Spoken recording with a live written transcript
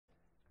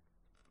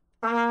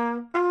Hey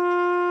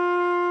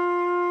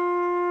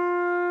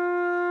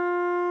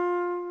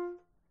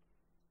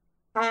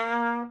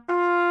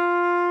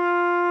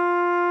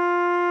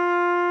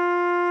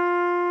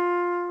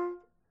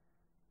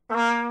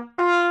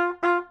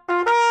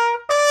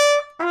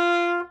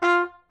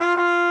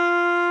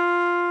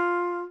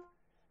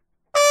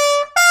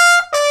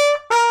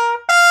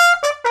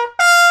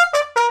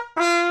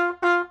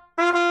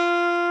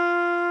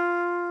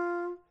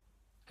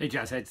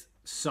jazz heads,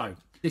 so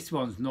this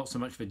one's not so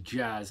much of a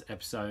jazz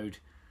episode,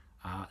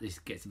 this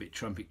gets a bit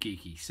trumpet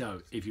geeky,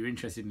 so if you're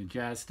interested in the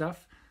jazz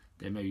stuff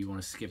then maybe you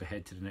want to skip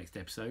ahead to the next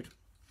episode.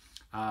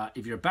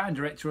 If you're a band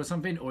director or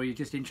something, or you're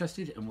just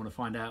interested and want to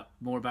find out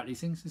more about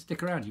these things, then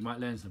stick around, you might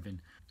learn something.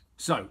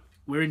 So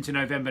we're into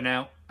November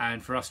now,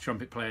 and for us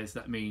trumpet players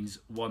that means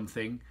one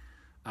thing.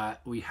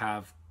 We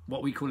have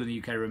what we call in the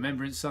UK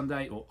Remembrance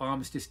Sunday or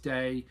Armistice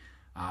Day.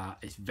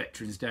 It's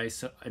Veterans Day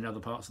in other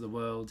parts of the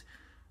world.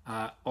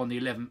 On the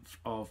 11th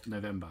of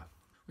November,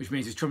 which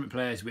means as trumpet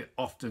players we're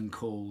often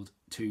called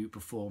to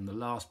perform the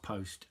Last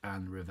Post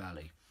and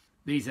Revellie.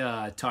 These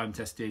are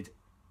time-tested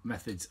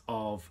methods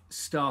of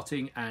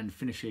starting and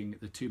finishing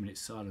the 2-minute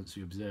silence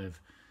we observe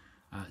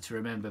to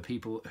remember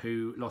people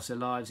who lost their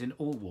lives in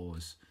all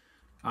wars.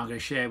 I'm going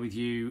to share with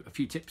you a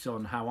few tips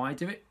on how I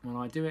do it when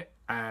I do it,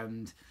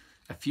 and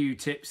a few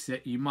tips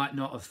that you might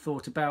not have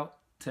thought about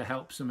to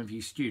help some of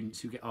you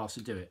students who get asked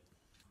to do it.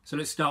 So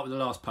let's start with the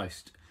Last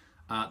Post.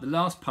 The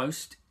Last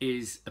Post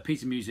is a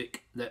piece of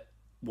music that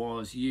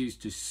was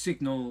used to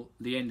signal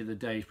the end of the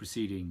day's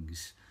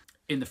proceedings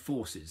in the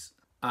forces.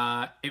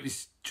 It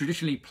was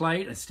traditionally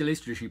played, and still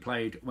is traditionally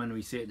played, when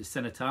we see it at the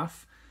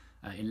Cenotaph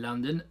in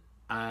London,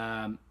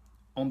 on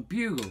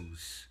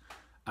bugles,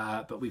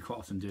 but we quite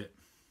often do it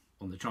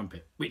on the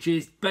trumpet, which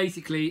is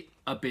basically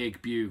a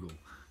big bugle.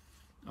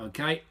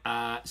 Okay,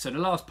 so the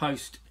Last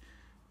Post,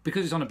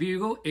 because it's on a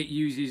bugle, it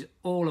uses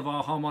all of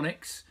our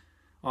harmonic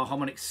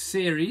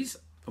series,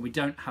 and we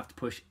don't have to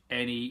push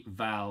any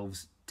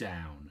valves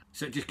down.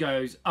 So it just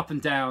goes up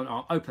and down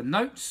our open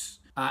notes.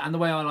 And the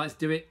way I like to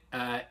do it,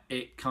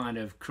 it kind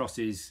of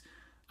crosses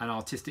an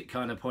artistic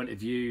kind of point of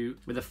view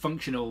with a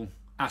functional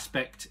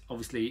aspect,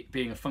 obviously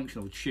being a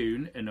functional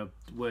tune in a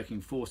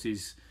working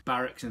forces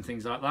barracks and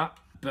things like that.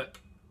 But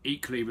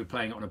equally we're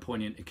playing it on a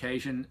poignant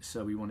occasion,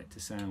 so we want it to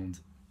sound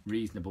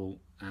reasonable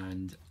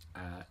and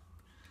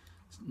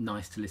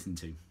nice to listen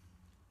to.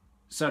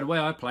 So the way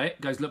I play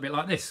it goes a little bit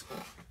like this.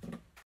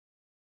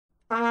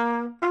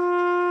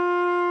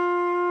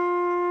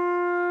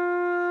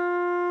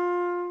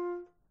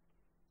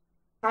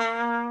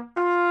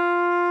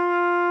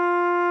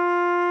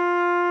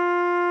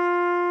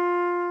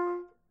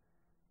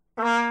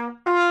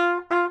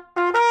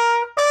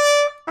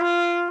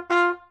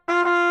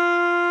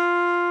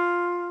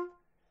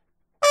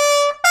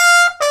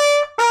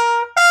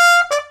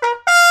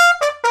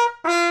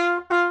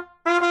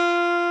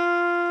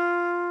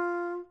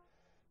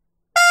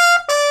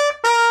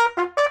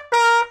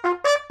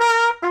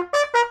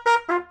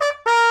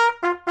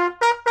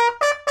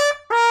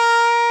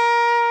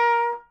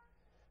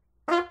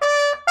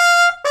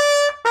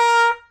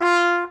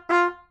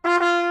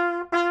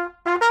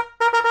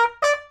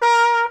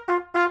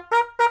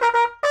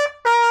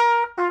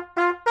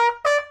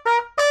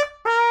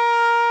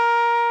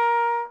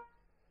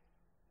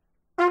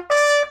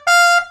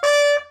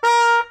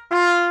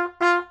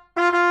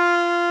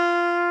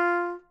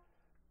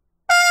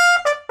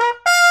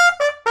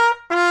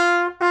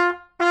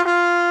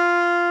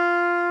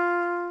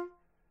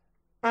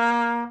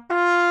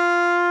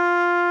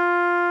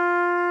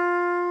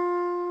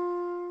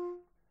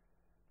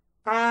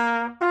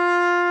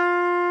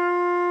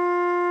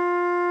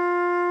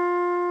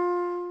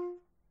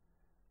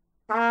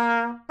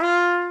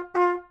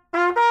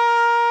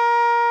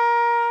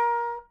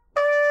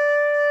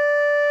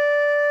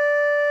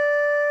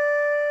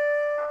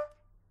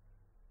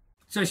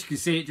 So as you can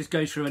see, it just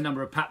goes through a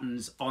number of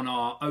patterns on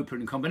our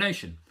open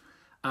combination.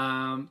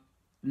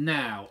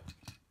 Now,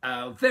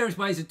 various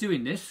ways of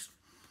doing this.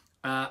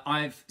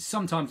 I've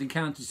sometimes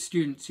encountered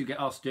students who get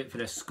asked to do it for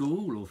their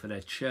school or for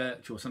their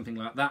church or something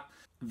like that,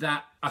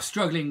 that are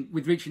struggling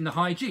with reaching the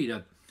high G.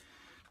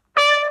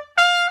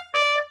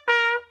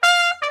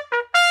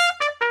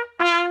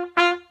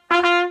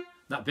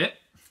 That bit.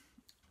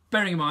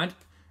 Bearing in mind,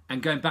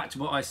 and going back to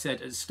what I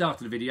said at the start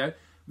of the video,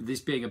 with this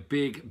being a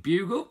big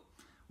bugle,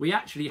 we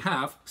actually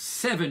have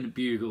 7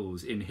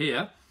 bugles in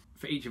here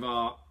for each of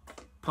our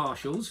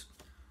partials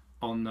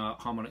on the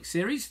harmonic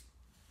series.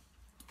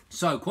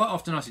 So quite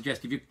often I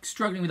suggest, if you're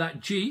struggling with that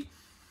G,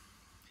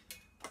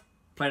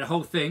 play the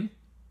whole thing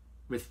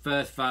with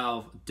first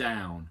valve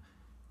down,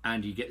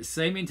 and you get the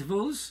same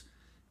intervals,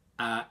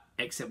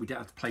 except we don't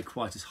have to play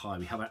quite as high.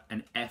 We have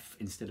an F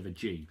instead of a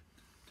G.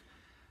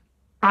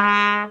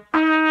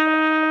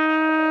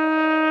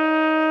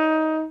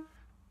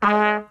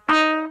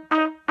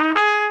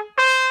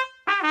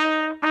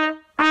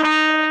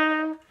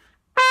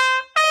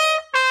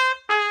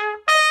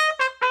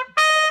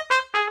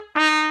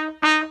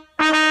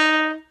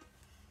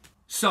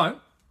 So,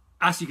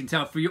 as you can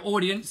tell, for your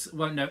audience,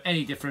 won't know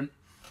any different.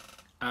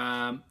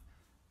 And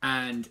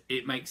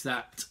it makes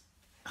that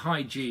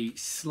high G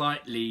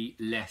slightly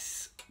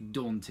less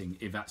daunting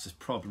if that's a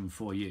problem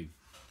for you.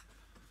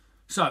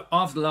 So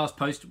after the last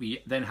post,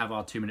 we then have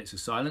our 2 minutes of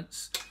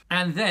silence.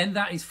 And then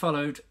that is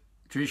followed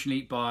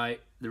traditionally by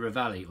the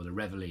Revellie or the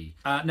Reveille.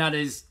 Now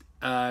there's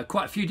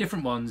quite a few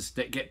different ones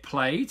that get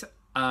played.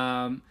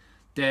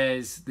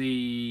 There's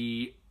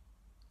the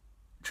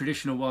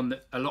traditional one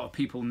that a lot of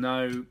people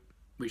know,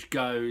 which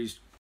goes...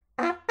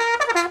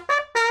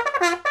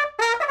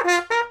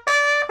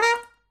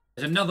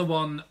 There's another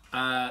one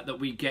that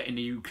we get in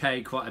the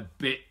UK quite a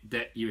bit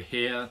that you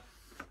hear.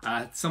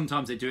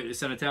 Sometimes they do it at the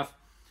cenotaph.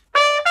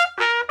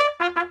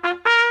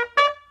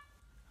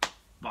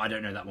 But I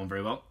don't know that one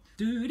very well.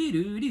 But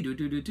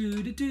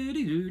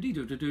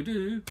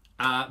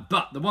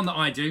the one that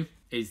I do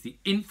is the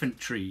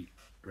infantry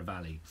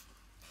Revellie,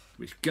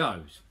 which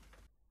goes...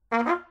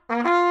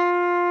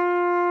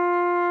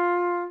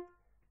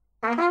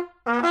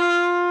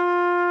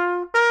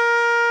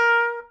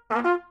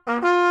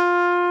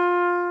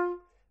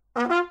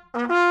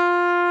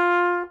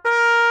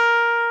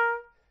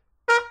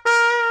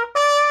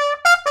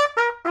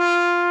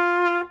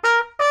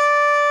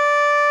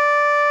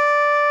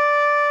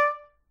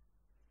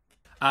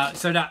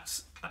 So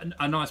that's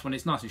a nice one.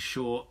 It's nice and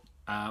short.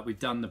 We've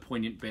done the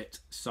poignant bit,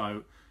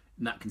 so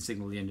that can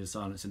signal the end of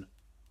silence, and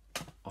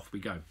off we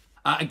go.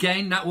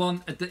 Again, that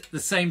one, the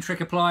same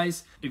trick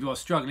applies if you are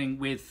struggling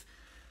with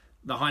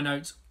the high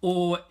notes,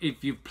 or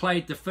if you've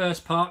played the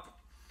first part.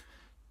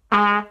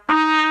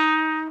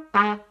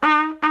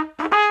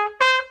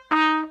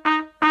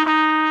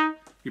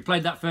 You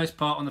played that first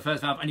part on the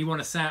first valve and you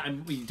want to sound,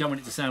 and you don't want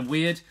it to sound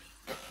weird,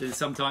 then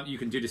sometimes you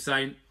can do the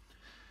same.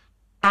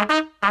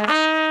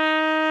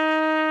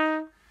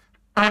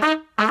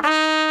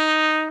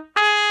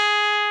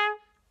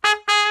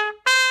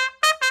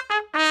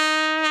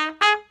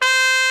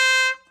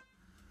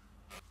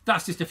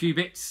 That's just a few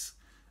bits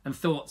and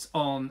thoughts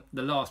on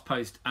the last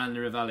post and the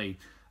Revellie.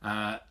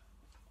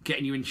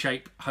 Getting you in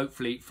shape,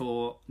 hopefully,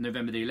 for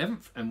November the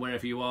 11th. And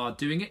wherever you are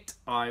doing it,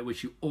 I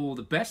wish you all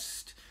the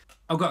best.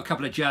 I've got a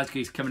couple of jazz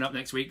gigs coming up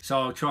next week, so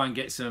I'll try and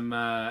get some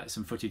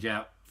footage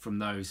out from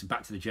those.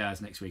 Back to the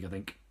jazz next week, I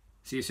think.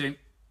 See you soon.